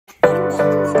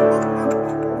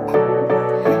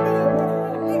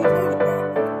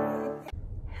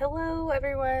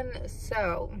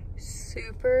So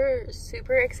super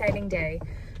exciting day.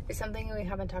 It's something we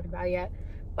haven't talked about yet,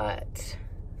 but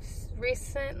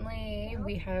recently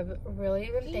we have really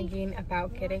been thinking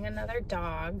about getting another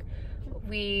dog.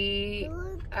 We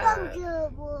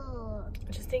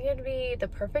just think it'd be the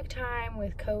perfect time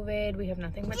with COVID. We have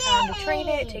nothing but time to train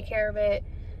it, take care of it,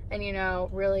 and you know,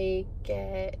 really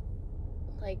get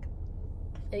like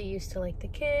it used to like the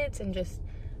kids and just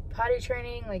potty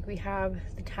training. Like, we have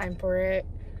the time for it.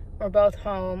 We're both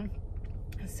home,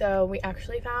 so we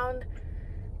actually found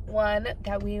one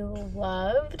that we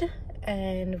loved,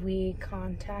 and we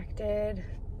contacted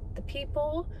the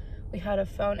people. We had a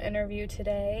phone interview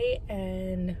today,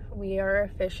 and we are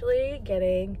officially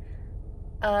getting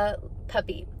a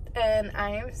puppy, and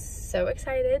I am so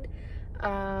excited.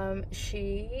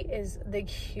 She is the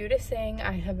cutest thing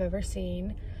I have ever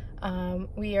seen.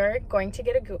 We are going to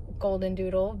get a golden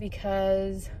doodle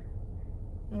because,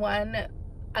 one,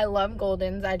 I love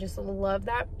Goldens. I just love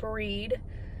that breed.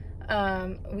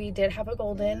 We did have a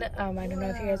golden. I don't know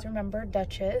if you guys remember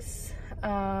Duchess.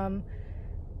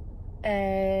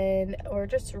 And we're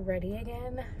just ready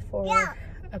again for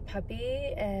a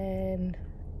puppy and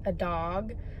a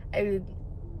dog. I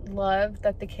love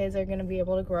that the kids are going to be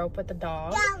able to grow up with the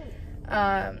dog.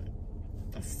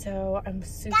 So I'm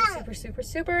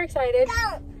super excited.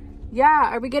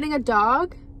 Yeah, are we getting a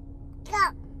dog?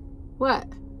 What?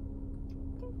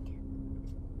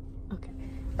 Okay.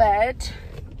 But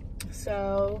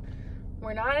so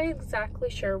we're not exactly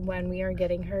sure when we are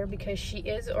getting her because she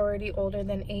is already older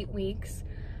than 8 weeks.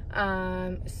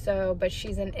 But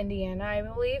she's in Indiana, I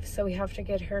believe, so we have to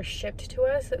get her shipped to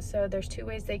us. So there's 2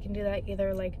 ways they can do that,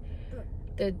 either like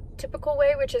the typical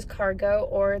way, which is cargo,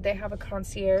 or they have a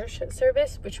concierge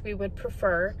service, which we would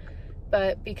prefer.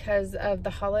 But because of the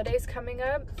holidays coming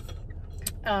up,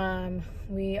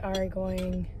 we are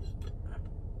going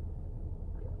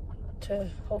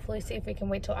to hopefully see if we can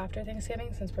wait till after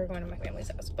Thanksgiving, since we're going to my family's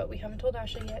house. But we haven't told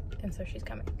Asha yet, and so she's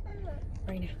coming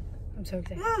right now. I'm so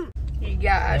excited.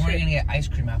 Yeah, and we're gonna get ice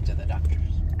cream after the doctors.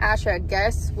 Asha,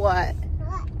 guess what?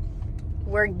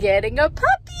 We're getting a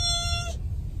puppy!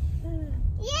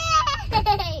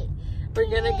 Yay! We're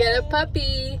gonna get a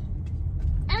puppy.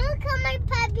 I'm gonna call my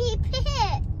puppy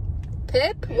Pip.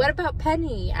 Pip? What about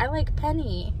Penny? I like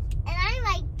Penny. And I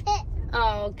like Pip.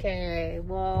 Oh, okay.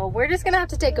 Well, we're just gonna have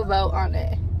to take a vote on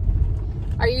it.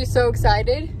 Are you so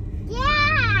excited?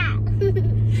 Yeah!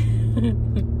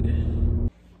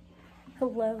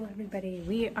 Hello, everybody.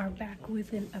 We are back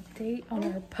with an update on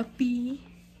our puppy.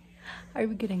 Are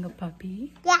we getting a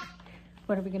puppy? Yeah.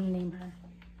 What are we gonna name her?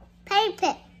 Penny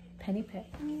Pip. Penny Pip.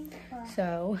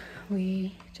 So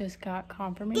we just got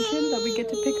confirmation that we get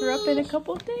to pick her up in a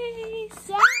couple days.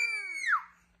 Yeah.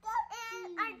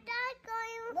 And our dog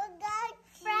going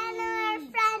front of our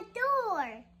front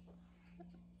door.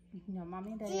 No,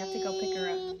 Mommy and Daddy have to go pick her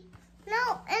up.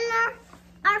 No, in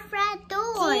our front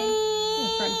door. The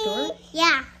front door?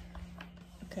 Yeah.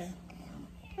 Okay.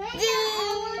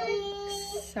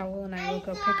 Saul and I will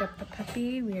go pick up the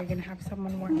puppy. We are gonna have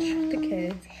someone watch the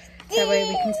kids. That way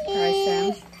we can surprise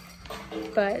them.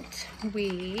 But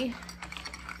we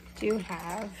do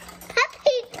have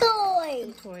Puppy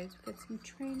toys. toys. We got some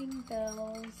training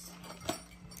bells.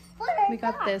 We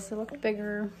got this. It looked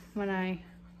bigger when I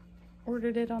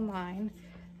ordered it online.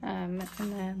 And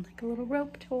then like a little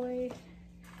rope toy.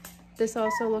 This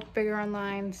also looked bigger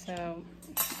online, so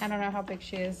I don't know how big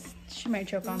she is. She might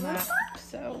choke on that,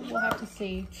 so we'll have to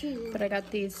see. But I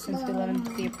got these since we live in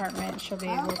the apartment. She'll be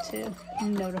able to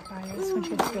notify us when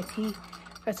she has to go pee.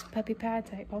 Got some puppy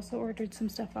pads. I also ordered some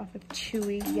stuff off of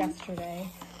Chewy yesterday.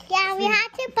 Yeah, we had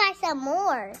to buy some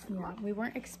more. Yeah, we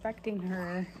weren't expecting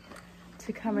her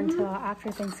to come until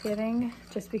after Thanksgiving,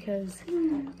 just because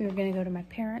we were gonna go to my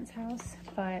parents' house,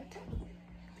 but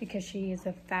because she is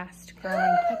a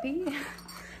fast-growing puppy,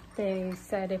 they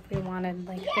said if we wanted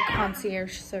like the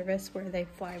concierge service where they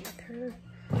fly with her,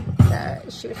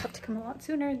 that she would have to come a lot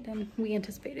sooner than we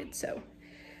anticipated. So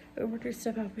I ordered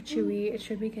stuff off of Chewy. It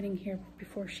should be getting here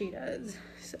before she does.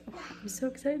 So I'm so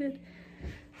excited.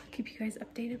 I'll keep you guys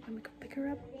updated when we go pick her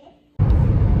up.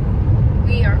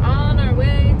 We are on our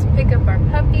way to pick up our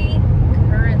puppy.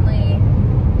 Currently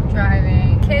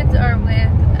driving. Kids are with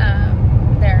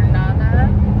their Nana,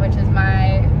 which is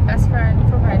my best friend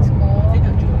from high school. I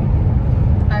don't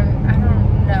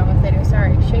know if they do.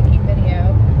 Sorry, shaky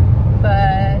video.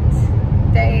 But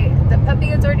the puppy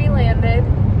has already landed,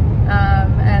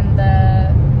 and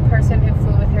the person who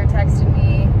flew with her texted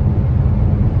me,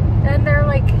 and they're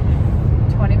like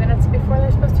 20 minutes before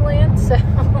they're supposed to land. So,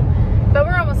 but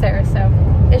we're almost there, so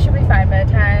it should be fine by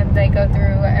the time they go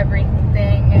through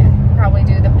everything. Probably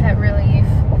do the pet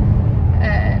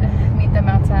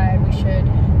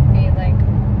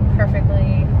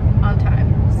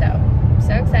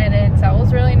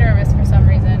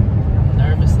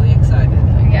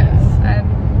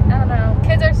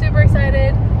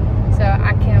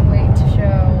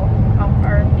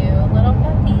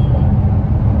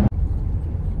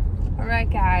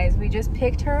just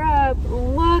picked her up.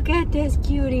 Look at this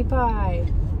cutie pie.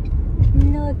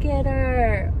 Look at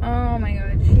her. Oh my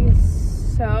god,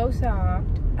 she's so soft.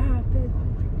 Ah, babe.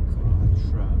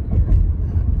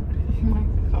 Oh my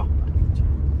god.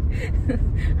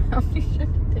 How many should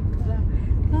I take that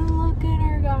out? Look at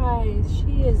her, guys.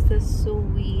 She is the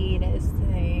sweetest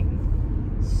thing.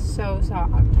 So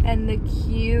soft and the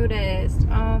cutest.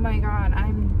 Oh my god,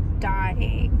 I'm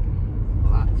dying. A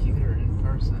lot cuter in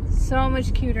person. So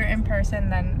much cuter in person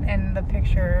than in the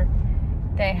picture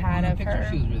they had of her.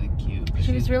 She was really cute.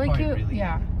 She was really cute.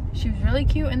 Yeah, she was really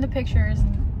cute in the pictures.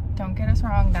 Don't get us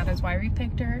wrong, that is why we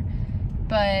picked her.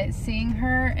 But seeing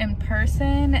her in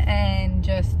person and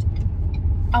just,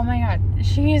 oh my god,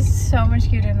 she is so much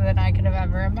cuter than I could have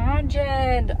ever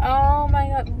imagined. Oh my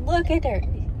god, look at her.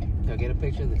 Go get a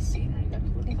picture of the scenery. That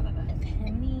looks kind of nice.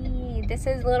 Penny. This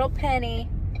is little Penny.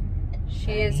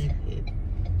 She's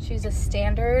a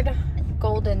standard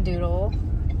golden doodle.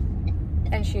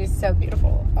 And she's so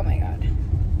beautiful. Oh my god.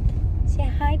 Say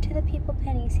hi to the people,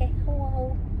 Penny. Say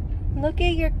hello. Look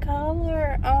at your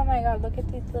color. Oh my god, look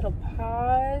at these little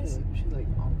paws. She's like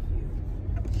on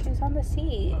you. She's on the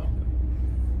seat. Oh.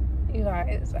 You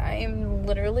guys, I am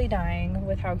literally dying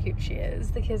with how cute she is.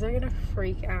 The kids are gonna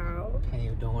freak out. Hey,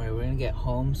 don't worry, we're gonna get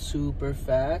home super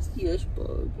fast. Yes,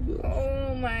 bud. Yes.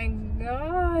 Oh my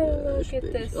god, Yes, look at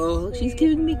baby. this. Oh, she's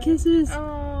giving me kisses.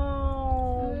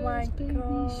 Oh my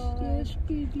god. Yes,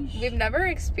 baby. We've never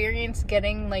experienced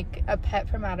getting like a pet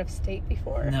from out of state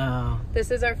before. No.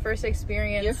 This is our first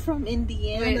experience. You're from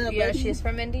Indiana, Yeah, buddy. she's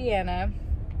from Indiana,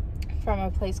 from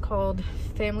a place called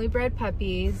Family Bred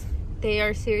Puppies. They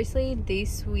are seriously the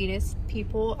sweetest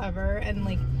people ever, and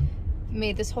like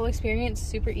made this whole experience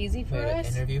super easy for We had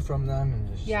us. an interview from them.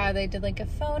 And just, Yeah, they did like a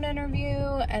phone interview,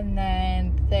 and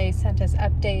then they sent us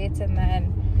updates, and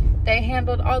then they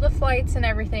handled all the flights and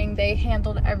everything. They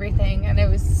handled everything, and it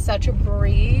was such a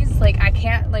breeze. Like, I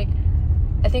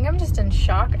think I'm just in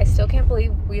shock. I still can't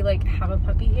believe we like have a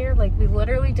puppy here. Like, we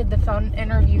literally did the phone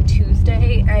interview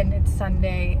Tuesday, and it's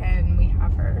Sunday, and we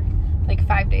have her like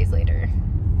 5 days later.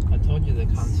 I told you the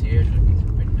concierge would be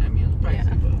super. I mean, it was pricey,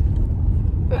 Yeah.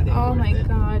 but I think Oh worth my it.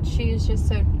 god, she is just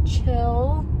so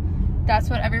chill. That's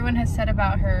what everyone has said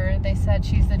about her. They said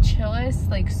she's the chillest,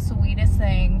 like sweetest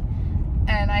thing,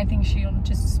 and I think she'll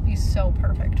just be so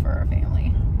perfect for our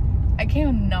family. I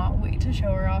cannot wait to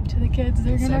show her off to the kids.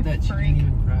 They're They gonna said that she freak. didn't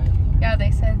even cry. Yeah,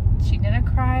 they said she didn't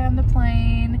cry on the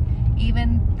plane.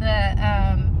 Even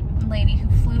the lady who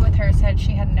flew with her said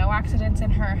she had no accidents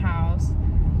in her house.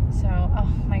 So, oh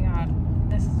my god,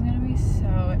 this is gonna be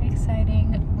so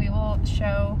exciting. We will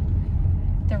show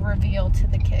the reveal to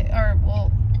the kid, or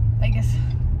well, I guess,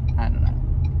 I don't know.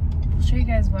 We'll show you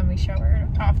guys when we show her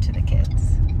off to the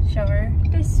kids. Show her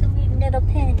the sweet little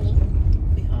Penny.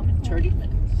 Be home in 30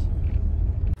 minutes.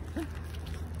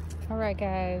 All right,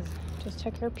 guys, just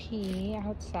took her pee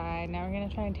outside. Now we're gonna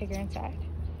try and take her inside,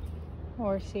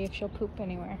 or see if she'll poop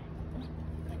anywhere.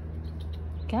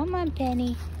 Come on,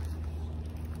 Penny.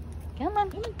 Come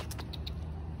on.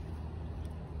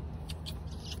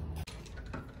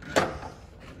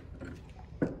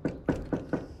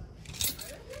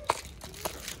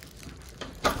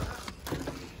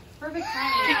 Perfect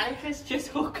timing. Atticus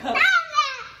just woke up.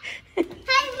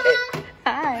 Hi, Mom.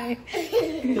 Hi.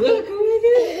 Look who it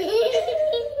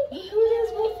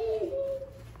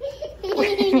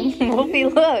is. Wolfie,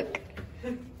 look.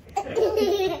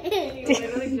 He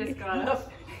literally just got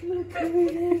up. Look who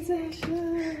it is,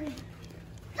 Ashley.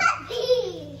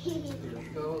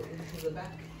 Go into the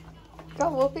back. Go,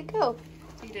 Wolfie, go.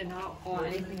 He did not want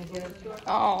anything to do with it.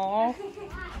 Aw.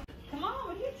 Come on,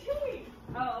 what are you doing?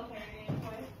 Oh, okay.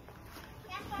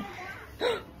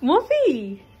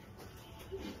 Wolfie.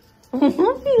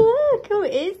 Wolfie, look. Who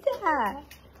is that?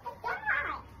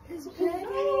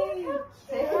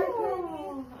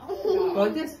 Go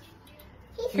like this.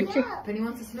 Picture. Penny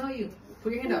wants to smell you.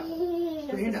 Put your hand up. Put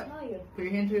your hand up. Put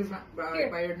your hand to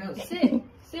by your nose.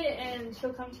 Sit and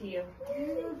she'll come to you.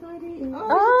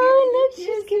 Oh, look,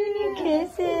 she's giving you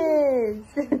kisses.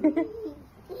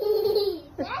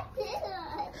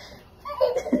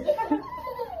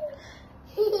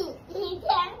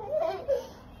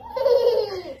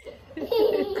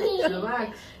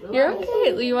 Relax. You're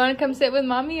okay. You want to come sit with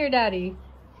mommy or daddy?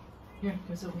 Here,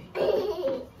 what's over?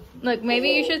 Look, maybe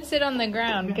you should sit on the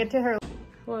ground. Get to her.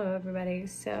 Hello, everybody.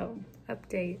 So,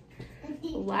 update.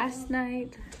 Last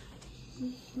night,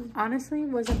 honestly,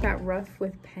 wasn't that rough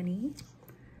with Penny,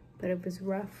 but it was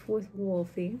rough with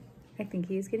Wolfie. I think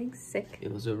he's getting sick.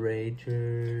 It was a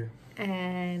rager.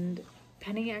 And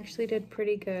Penny actually did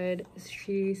pretty good.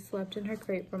 She slept in her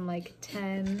crate from like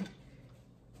 10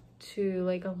 to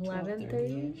like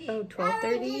 11:30. Oh,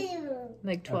 12:30.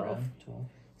 Like 12. Around 12.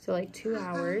 So like 2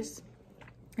 hours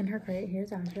in her crate.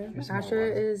 Here's Asher. Here's some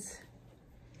more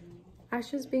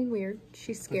Asher's being weird.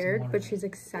 She's scared, but she's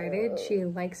excited. She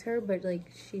likes her, but like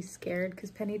she's scared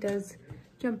because Penny does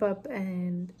jump up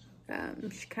and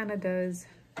she kind of does.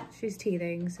 She's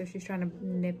teething, so she's trying to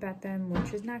nip at them,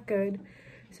 which is not good.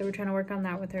 So we're trying to work on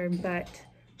that with her, but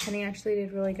Penny actually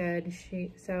did really good.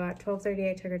 So at 12:30,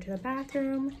 I took her to the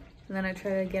bathroom, and then I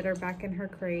tried to get her back in her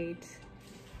crate.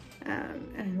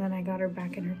 And then I got her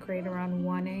back in her crate around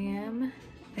 1 a.m.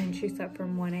 and she slept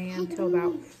from 1 a.m. till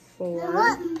about 4.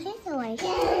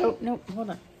 Oh, no, hold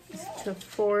on. To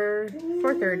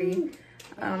 4:30.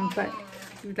 But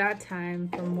that time,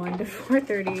 from 1 to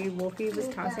 4:30, Wolfie was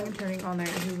tossing and turning all night.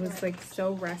 He was like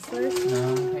so restless.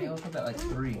 No, Penny woke up at like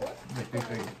 3. Like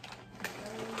 3:30.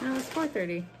 No, it's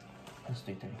 4:30. It's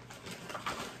 3:30.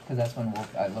 Because that's when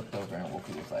I looked over and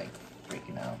Wolfie was like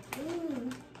freaking out.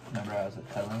 Remember I was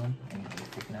cuddling him and he was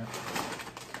freaking out?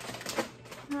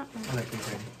 It was like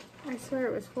 3:30. I swear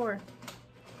it was 4.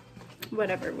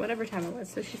 Whatever time it was.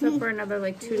 So she slept for another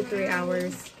like 2 to 3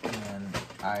 hours. And then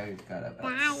I got up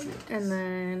at 6. And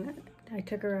then I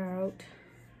took her out,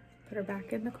 put her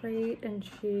back in the crate, and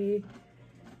she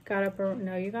got up.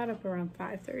 No, you got up around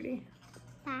 5:30.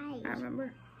 I remember.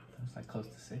 It was like close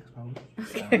to 6 probably.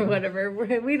 Okay, whatever.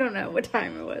 We don't know what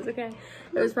time it was. Okay,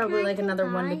 it was probably like another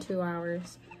 1 to 2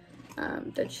 hours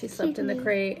that she slept in the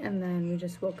crate, and then we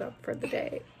just woke up for the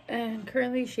day. And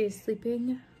currently she's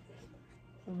sleeping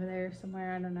over there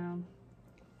somewhere. I don't know.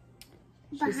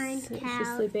 Behind the couch.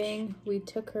 She's sleeping. We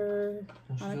took her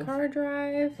on a car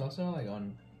drive. It's also like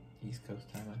on East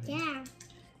Coast time, I think. Yeah.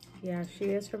 Yeah, she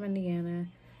is from Indiana.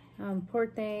 Poor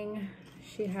thing,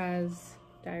 she has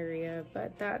diarrhea,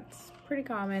 but that's pretty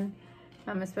common,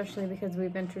 especially because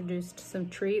we've introduced some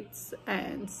treats,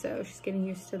 and so she's getting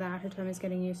used to that. Her tummy's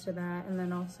getting used to that, and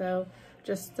then also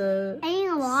just the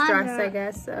stress, I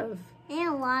guess, of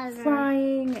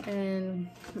flying and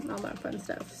all that fun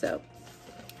stuff. So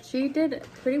she did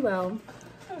pretty well.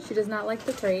 She does not like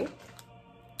the crate,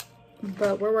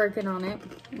 but we're working on it.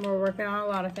 We're working on a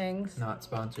lot of things. Not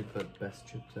sponsored, but best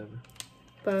chips ever.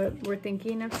 But we're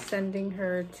thinking of sending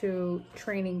her to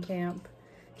training camp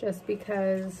just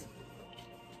because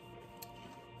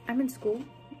I'm in school.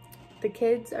 The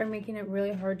kids are making it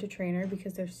really hard to train her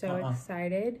because they're so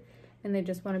excited and they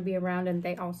just want to be around, and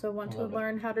they also want to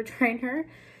learn how to train her.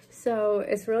 So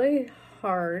it's really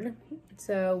hard.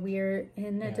 So we're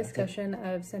in a discussion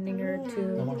of sending her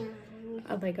to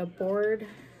like a board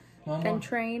and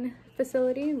train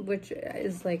facility, which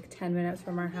is like 10 minutes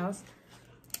from our house.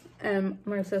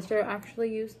 My sister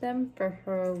actually used them for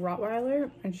her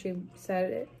Rottweiler, and she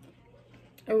said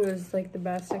it was like the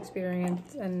best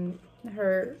experience, and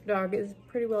her dog is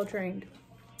pretty well trained.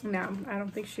 Now, I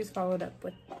don't think she's followed up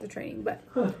with the training, but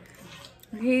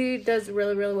he does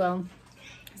really, really well.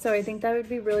 So I think that would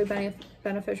be really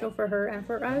beneficial for her and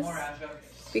for us,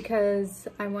 because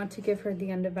I want to give her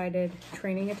the undivided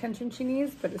training attention she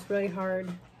needs, but it's really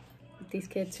hard with these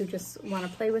kids who just want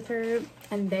to play with her,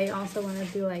 and they also want to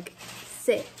do like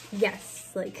sit,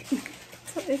 yes, like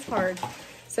it's hard.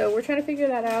 So we're trying to figure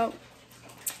that out.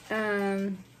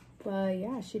 But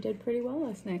yeah, she did pretty well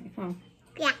last night, huh?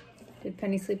 Yeah. Did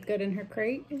Penny sleep good in her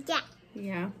crate? Yeah.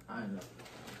 Yeah. Kinda.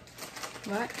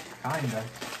 What? Kinda.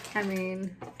 I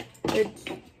mean,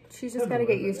 she's just got to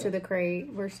get used to the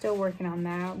crate. We're still working on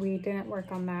that. We didn't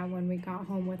work on that when we got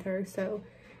home with her, so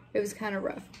it was kind of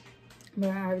rough. But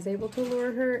I was able to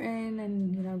lure her in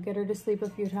and, you know, get her to sleep a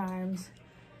few times.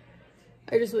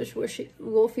 I just wish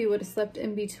Wolfie would have slept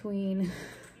in between,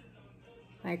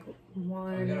 like,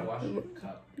 one.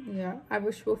 Yeah, I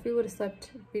wish Wolfie would have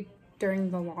slept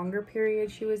during the longer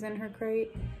period she was in her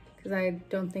crate, because I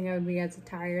don't think I would be as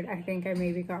tired. I think I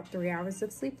maybe got 3 hours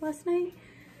of sleep last night.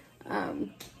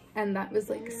 And that was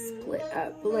like split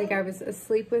up. Like I was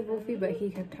asleep with Wolfie, but he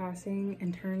kept tossing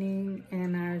and turning,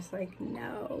 and I was like,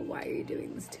 no, why are you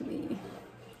doing this to me?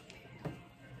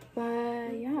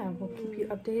 But yeah, we'll keep you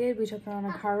updated. We took her on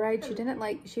a car ride.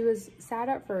 She was sad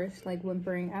at first, like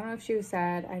whimpering. I don't know if she was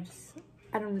sad.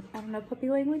 I don't know puppy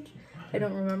language. I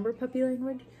don't remember puppy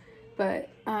language. But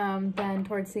then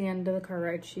towards the end of the car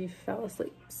ride, she fell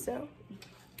asleep. So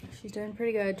she's doing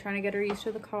pretty good, trying to get her used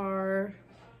to the car,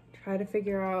 try to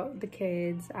figure out the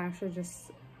kids. Ashley's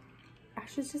just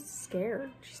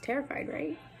scared. She's terrified,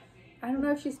 right? I don't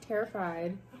know if she's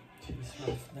terrified. She's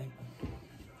rough, like,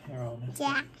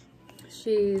 Yeah.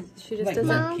 She just like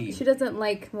doesn't, she doesn't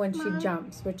like when she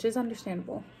jumps, which is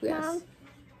understandable. Yes. Mom,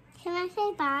 can I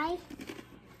say bye?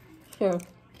 Sure.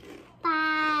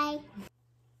 Bye.